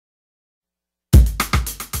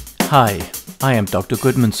Hi, I am Dr.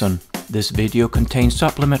 Gudmundsson. This video contains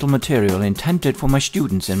supplemental material intended for my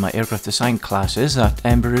students in my aircraft design classes at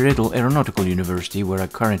Embry-Riddle Aeronautical University, where I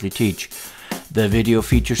currently teach. The video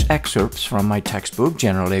features excerpts from my textbook,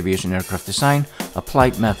 General Aviation Aircraft Design,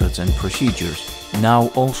 Applied Methods and Procedures, now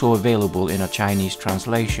also available in a Chinese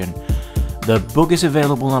translation. The book is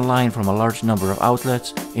available online from a large number of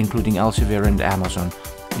outlets, including Elsevier and Amazon.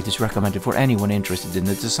 It is recommended for anyone interested in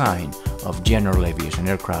the design of general aviation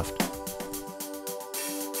aircraft.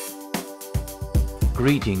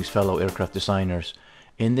 Greetings, fellow aircraft designers.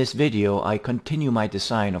 In this video, I continue my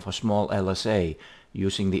design of a small LSA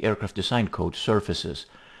using the aircraft design code surfaces.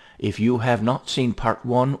 If you have not seen part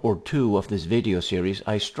 1 or 2 of this video series,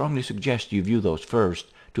 I strongly suggest you view those first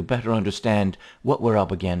to better understand what we're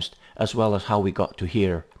up against, as well as how we got to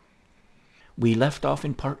here. We left off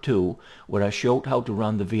in part 2, where I showed how to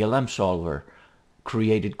run the VLM solver,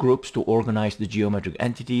 created groups to organize the geometric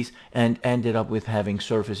entities, and ended up with having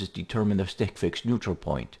surfaces determine the stick-fixed neutral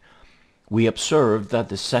point. We observed that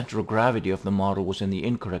the center of gravity of the model was in the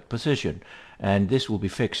incorrect position, and this will be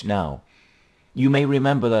fixed now. You may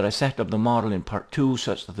remember that I set up the model in part 2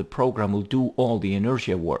 such that the program will do all the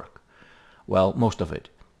inertia work. Well, most of it.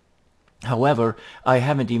 However, I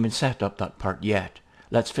haven't even set up that part yet.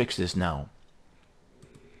 Let's fix this now.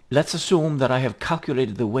 Let's assume that I have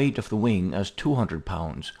calculated the weight of the wing as 200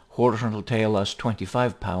 pounds, horizontal tail as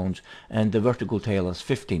 25 pounds, and the vertical tail as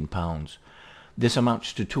 15 pounds. This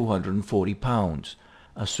amounts to 240 pounds.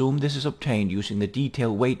 Assume this is obtained using the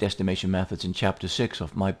detailed weight estimation methods in Chapter 6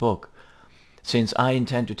 of my book. Since I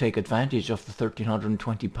intend to take advantage of the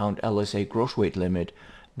 1,320 pound LSA gross weight limit,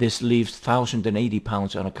 this leaves 1,080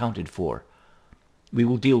 pounds unaccounted for. We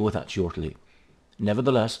will deal with that shortly.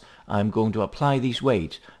 Nevertheless, I am going to apply these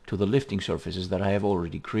weights to the lifting surfaces that I have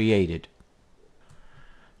already created.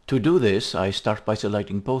 To do this, I start by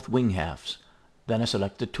selecting both wing halves. Then I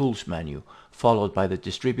select the Tools menu, followed by the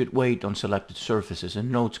Distribute Weight on Selected Surfaces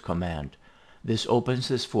and Notes command. This opens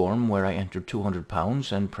this form where I enter 200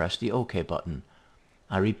 pounds and press the OK button.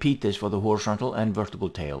 I repeat this for the horizontal and vertical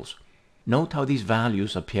tails. Note how these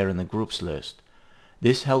values appear in the groups list.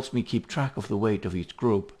 This helps me keep track of the weight of each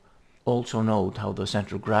group. Also note how the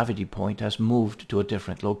center of gravity point has moved to a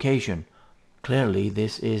different location. Clearly,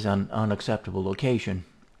 this is an unacceptable location.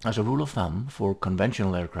 As a rule of thumb, for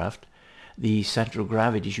conventional aircraft, the center of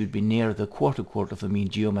gravity should be near the quarter chord of the mean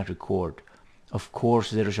geometric chord. Of course,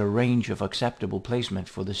 there is a range of acceptable placement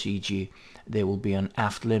for the CG. There will be an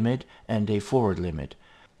aft limit and a forward limit.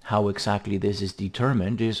 How exactly this is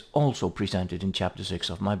determined is also presented in Chapter 6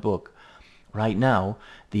 of my book. Right now,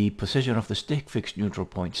 the position of the stick-fixed neutral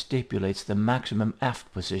point stipulates the maximum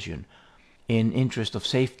aft position. In interest of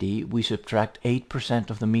safety, we subtract 8%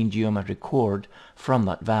 of the mean geometric chord from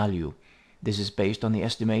that value. This is based on the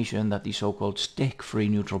estimation that the so-called stick-free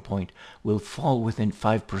neutral point will fall within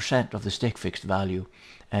 5% of the stick-fixed value,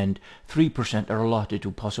 and 3% are allotted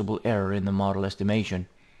to possible error in the model estimation.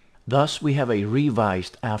 Thus, we have a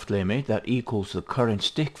revised aft limit that equals the current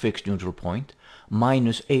stick-fixed neutral point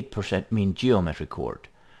minus 8% mean geometric chord.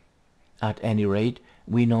 At any rate,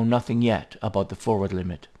 we know nothing yet about the forward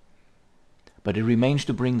limit. But it remains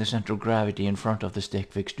to bring the center of gravity in front of the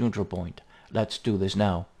stick-fixed neutral point. Let's do this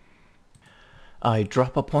now. I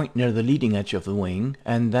drop a point near the leading edge of the wing,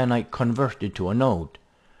 and then I convert it to a node.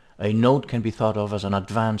 A node can be thought of as an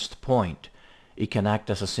advanced point. It can act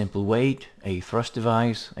as a simple weight, a thrust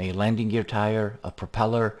device, a landing gear tire, a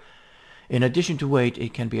propeller. In addition to weight,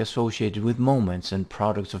 it can be associated with moments and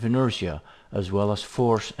products of inertia, as well as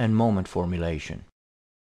force and moment formulation.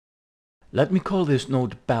 Let me call this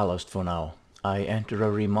node ballast for now. I enter a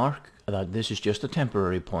remark that this is just a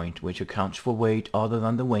temporary point which accounts for weight other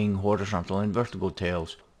than the wing, horizontal and vertical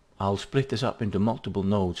tails. I'll split this up into multiple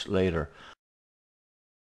nodes later.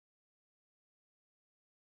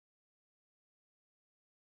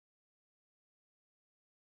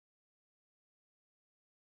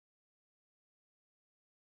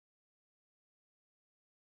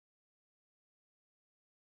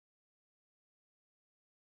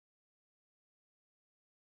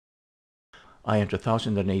 I enter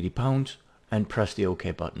 1,080 pounds and press the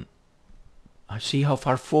OK button. I see how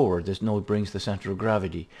far forward this node brings the center of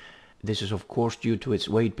gravity. This is of course due to its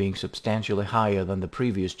weight being substantially higher than the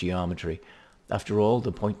previous geometry. After all,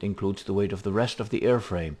 the point includes the weight of the rest of the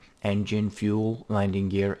airframe, engine, fuel, landing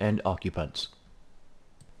gear, and occupants.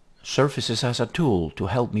 Surfaces has a tool to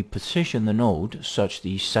help me position the node such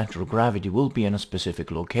the center of gravity will be in a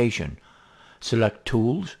specific location. Select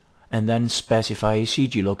Tools and then specify a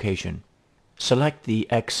CG location. Select the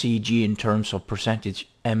XCG in terms of percentage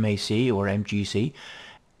MAC or MGC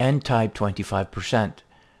and type 25%.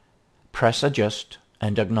 Press Adjust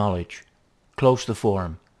and Acknowledge. Close the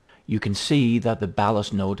form. You can see that the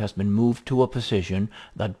ballast node has been moved to a position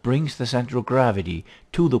that brings the center of gravity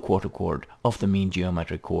to the quarter chord of the mean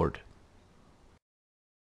geometric chord.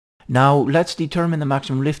 Now let's determine the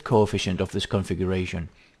maximum lift coefficient of this configuration.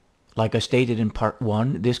 Like I stated in part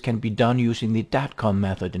 1, this can be done using the DATCOM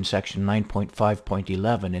method in section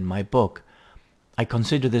 9.5.11 in my book. I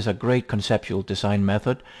consider this a great conceptual design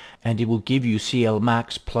method, and it will give you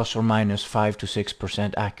CLmax plus or minus 5 to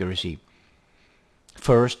 6% accuracy.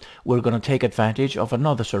 First, we're going to take advantage of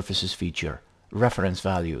another surfaces feature, reference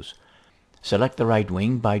values. Select the right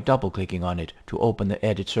wing by double-clicking on it to open the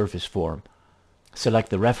Edit Surface form. Select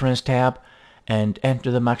the Reference tab and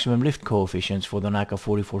enter the maximum lift coefficients for the NACA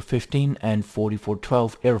 4415 and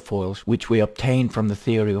 4412 airfoils, which we obtained from the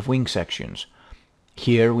theory of wing sections.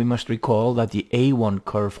 Here we must recall that the A1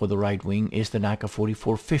 curve for the right wing is the NACA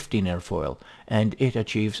 4415 airfoil, and it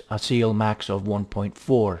achieves a CLmax of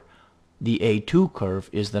 1.4. The A2 curve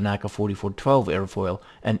is the NACA 4412 airfoil,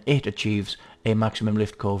 and it achieves a maximum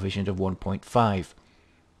lift coefficient of 1.5.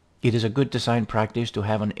 It is a good design practice to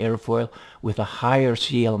have an airfoil with a higher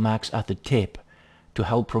CLmax at the tip to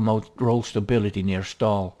help promote roll stability near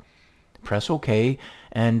stall. Press OK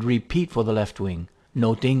and repeat for the left wing,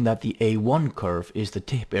 noting that the A1 curve is the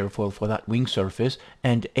tip airfoil for that wing surface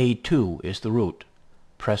and A2 is the root.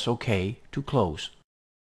 Press OK to close.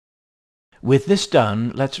 With this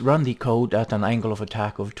done, let's run the code at an angle of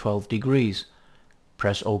attack of 12 degrees.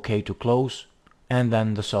 Press OK to close and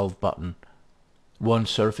then the Solve button.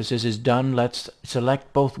 Once surfaces is done, let's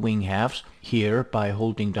select both wing halves here by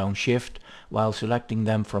holding down Shift while selecting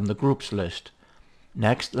them from the groups list.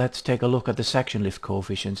 Next, let's take a look at the section lift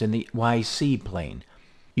coefficients in the YC plane.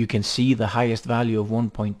 You can see the highest value of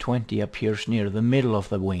 1.20 appears near the middle of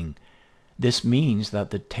the wing. This means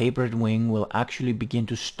that the tapered wing will actually begin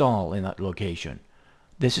to stall in that location.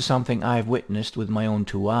 This is something I've witnessed with my own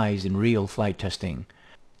two eyes in real flight testing.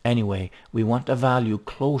 Anyway, we want a value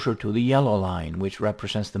closer to the yellow line, which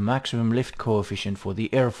represents the maximum lift coefficient for the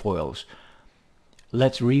airfoils.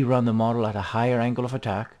 Let's rerun the model at a higher angle of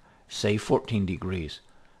attack, say 14 degrees.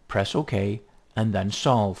 Press OK and then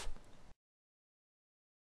Solve.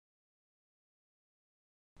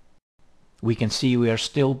 We can see we are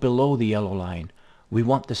still below the yellow line. We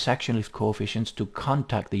want the section lift coefficients to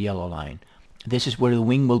contact the yellow line. This is where the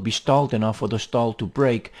wing will be stalled enough for the stall to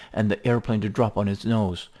break and the airplane to drop on its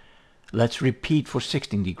nose. Let's repeat for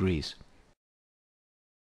 16 degrees.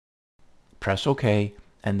 Press OK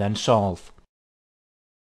and then Solve.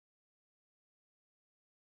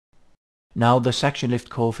 Now the section lift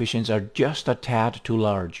coefficients are just a tad too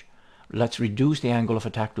large. Let's reduce the angle of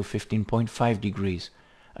attack to 15.5 degrees.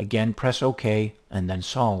 Again, press OK and then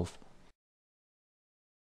Solve.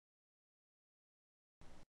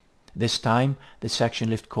 This time, the section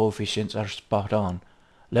lift coefficients are spot on.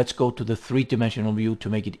 Let's go to the three-dimensional view to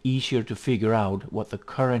make it easier to figure out what the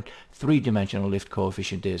current three-dimensional lift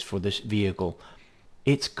coefficient is for this vehicle.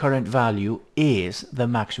 Its current value is the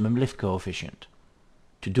maximum lift coefficient.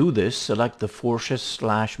 To do this, select the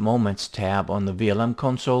Forces/Moments tab on the VLM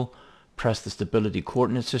console, press the Stability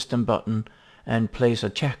Coordinate System button, and place a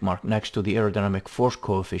check mark next to the aerodynamic force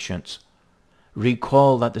coefficients.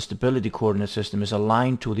 Recall that the stability coordinate system is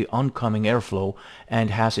aligned to the oncoming airflow and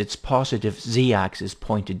has its positive z-axis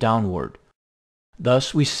pointed downward.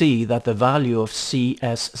 Thus we see that the value of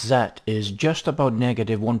CSZ is just about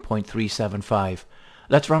negative 1.375.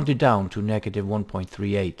 Let's round it down to negative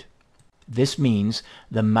 1.38. This means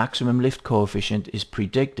the maximum lift coefficient is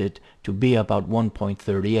predicted to be about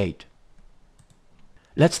 1.38.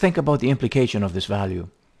 Let's think about the implication of this value.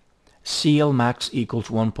 CLmax equals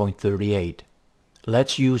 1.38.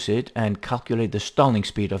 Let's use it and calculate the stalling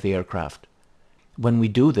speed of the aircraft. When we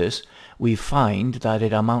do this, we find that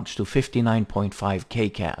it amounts to 59.5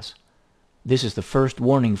 kCAS. This is the first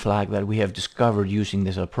warning flag that we have discovered using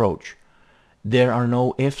this approach. There are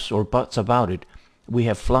no ifs or buts about it. We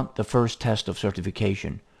have flunked the first test of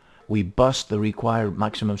certification. We bust the required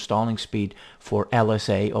maximum stalling speed for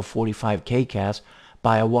LSA of 45 kCAS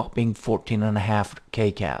by a whopping 14.5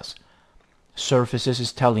 kCAS. Surfaces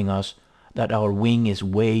is telling us that our wing is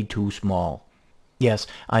way too small. Yes,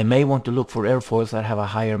 I may want to look for airfoils that have a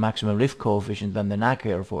higher maximum lift coefficient than the NACA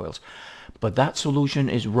airfoils, but that solution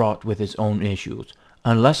is wrought with its own issues.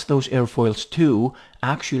 Unless those airfoils too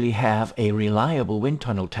actually have a reliable wind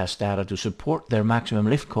tunnel test data to support their maximum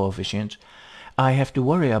lift coefficients, I have to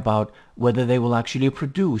worry about whether they will actually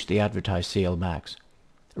produce the advertised CLmax.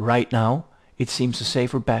 Right now, it seems a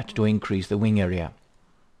safer bet to increase the wing area.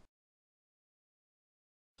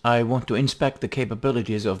 I want to inspect the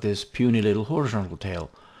capabilities of this puny little horizontal tail.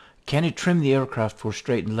 Can it trim the aircraft for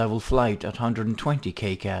straight and level flight at 120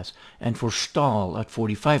 kCAS and for stall at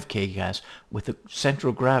 45 kCAS with the center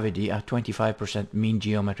of gravity at 25% mean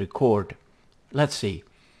geometric chord? Let's see.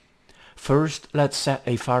 First, let's set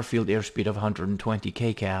a far-field airspeed of 120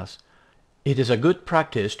 kCAS. It is a good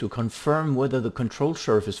practice to confirm whether the control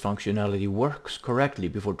surface functionality works correctly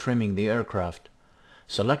before trimming the aircraft.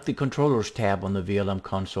 Select the Controllers tab on the VLM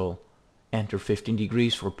console. Enter 15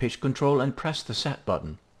 degrees for pitch control and press the Set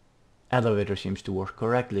button. Elevator seems to work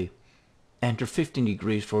correctly. Enter 15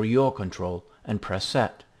 degrees for yaw control and press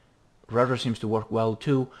Set. Rudder seems to work well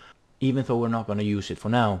too, even though we're not going to use it for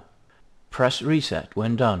now. Press Reset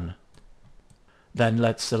when done. Then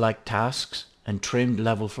let's select Tasks and Trimmed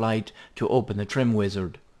Level Flight to open the Trim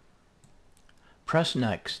Wizard. Press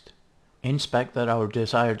Next. Inspect that our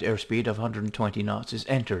desired airspeed of 120 knots is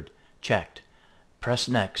entered. Checked. Press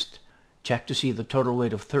Next. Check to see the total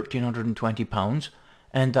weight of 1,320 pounds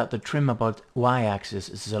and that the trim about Y-axis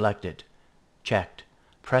is selected. Checked.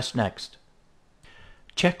 Press Next.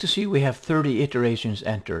 Check to see we have 30 iterations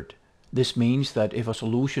entered. This means that if a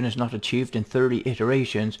solution is not achieved in 30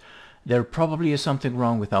 iterations, there probably is something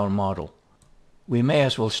wrong with our model. We may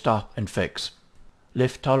as well stop and fix.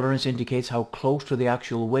 Lift tolerance indicates how close to the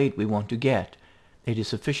actual weight we want to get. It is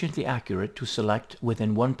sufficiently accurate to select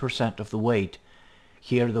within 1% of the weight.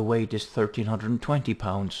 Here the weight is 1,320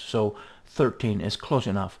 pounds, so 13 is close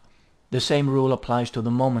enough. The same rule applies to the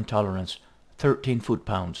moment tolerance, 13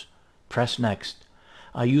 foot-pounds. Press Next.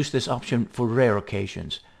 I use this option for rare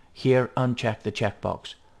occasions. Here uncheck the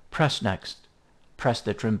checkbox. Press Next. Press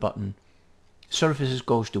the Trim button. Surfaces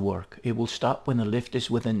goes to work. It will stop when the lift is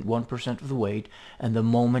within 1% of the weight and the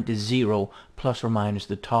moment is 0 plus or minus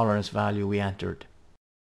the tolerance value we entered.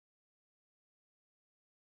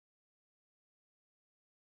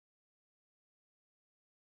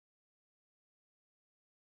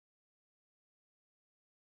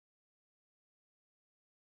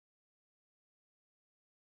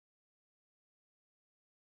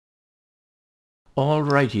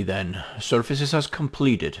 Alrighty then, surfaces as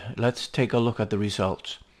completed. Let's take a look at the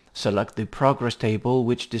results. Select the progress table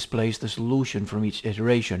which displays the solution from each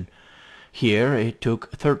iteration. Here it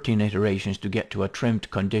took 13 iterations to get to a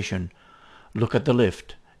trimmed condition. Look at the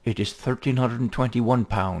lift. It is 1,321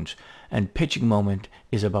 pounds and pitching moment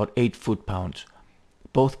is about 8 foot-pounds.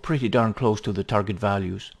 Both pretty darn close to the target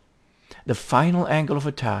values. The final angle of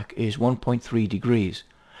attack is 1.3 degrees.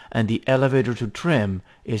 And the elevator to trim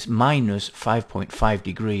is minus 5.5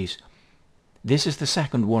 degrees. This is the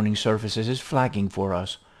second warning surfaces is flagging for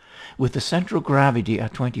us. With the center of gravity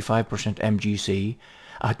at 25% MGC,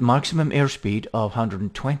 at maximum airspeed of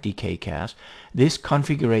 120 kCAS, this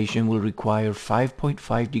configuration will require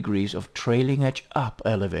 5.5 degrees of trailing edge up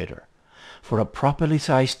elevator. For a properly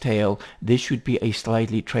sized tail, this should be a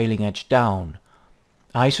slightly trailing edge down.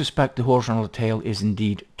 I suspect the horizontal tail is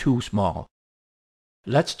indeed too small.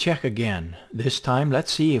 Let's check again. This time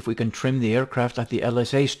let's see if we can trim the aircraft at the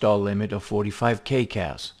LSA stall limit of 45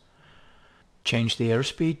 kCAS. Change the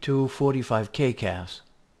airspeed to 45 kCAS.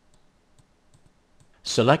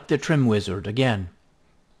 Select the Trim Wizard again.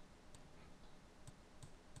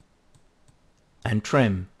 And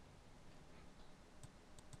trim.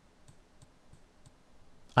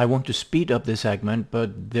 I want to speed up this segment,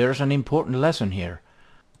 but there's an important lesson here.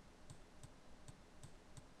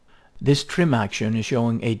 This trim action is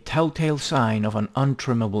showing a telltale sign of an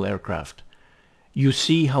untrimmable aircraft. You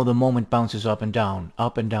see how the moment bounces up and down,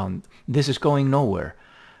 up and down. This is going nowhere.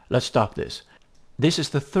 Let's stop this. This is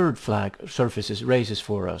the third flag surfaces raises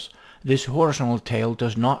for us. This horizontal tail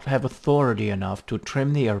does not have authority enough to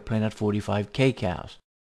trim the airplane at 45 kCAS.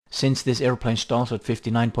 Since this airplane stalls at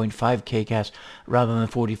 59.5 kCAS rather than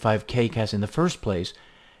 45 kCAS in the first place,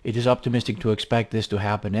 it is optimistic to expect this to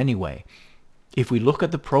happen anyway. If we look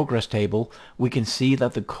at the progress table, we can see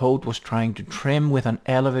that the code was trying to trim with an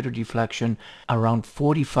elevator deflection around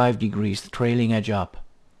 45 degrees trailing edge up.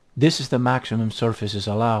 This is the maximum surfaces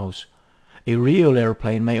allows. A real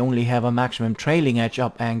airplane may only have a maximum trailing edge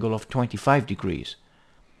up angle of 25 degrees.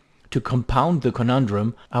 To compound the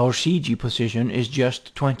conundrum, our CG position is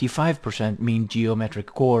just 25% mean geometric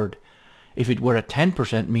chord. If it were a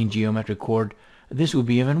 10% mean geometric chord, this would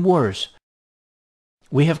be even worse.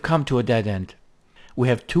 We have come to a dead end. We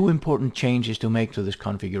have two important changes to make to this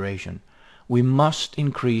configuration. We must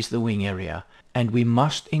increase the wing area, and we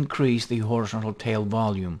must increase the horizontal tail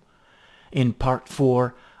volume. In part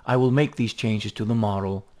 4, I will make these changes to the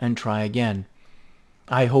model and try again.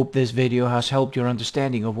 I hope this video has helped your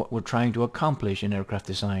understanding of what we're trying to accomplish in aircraft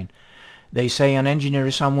design. They say an engineer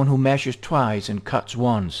is someone who measures twice and cuts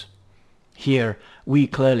once. Here, we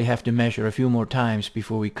clearly have to measure a few more times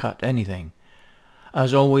before we cut anything.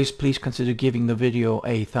 As always, please consider giving the video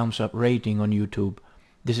a thumbs up rating on YouTube.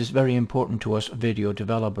 This is very important to us video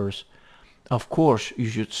developers. Of course, you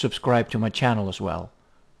should subscribe to my channel as well.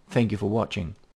 Thank you for watching.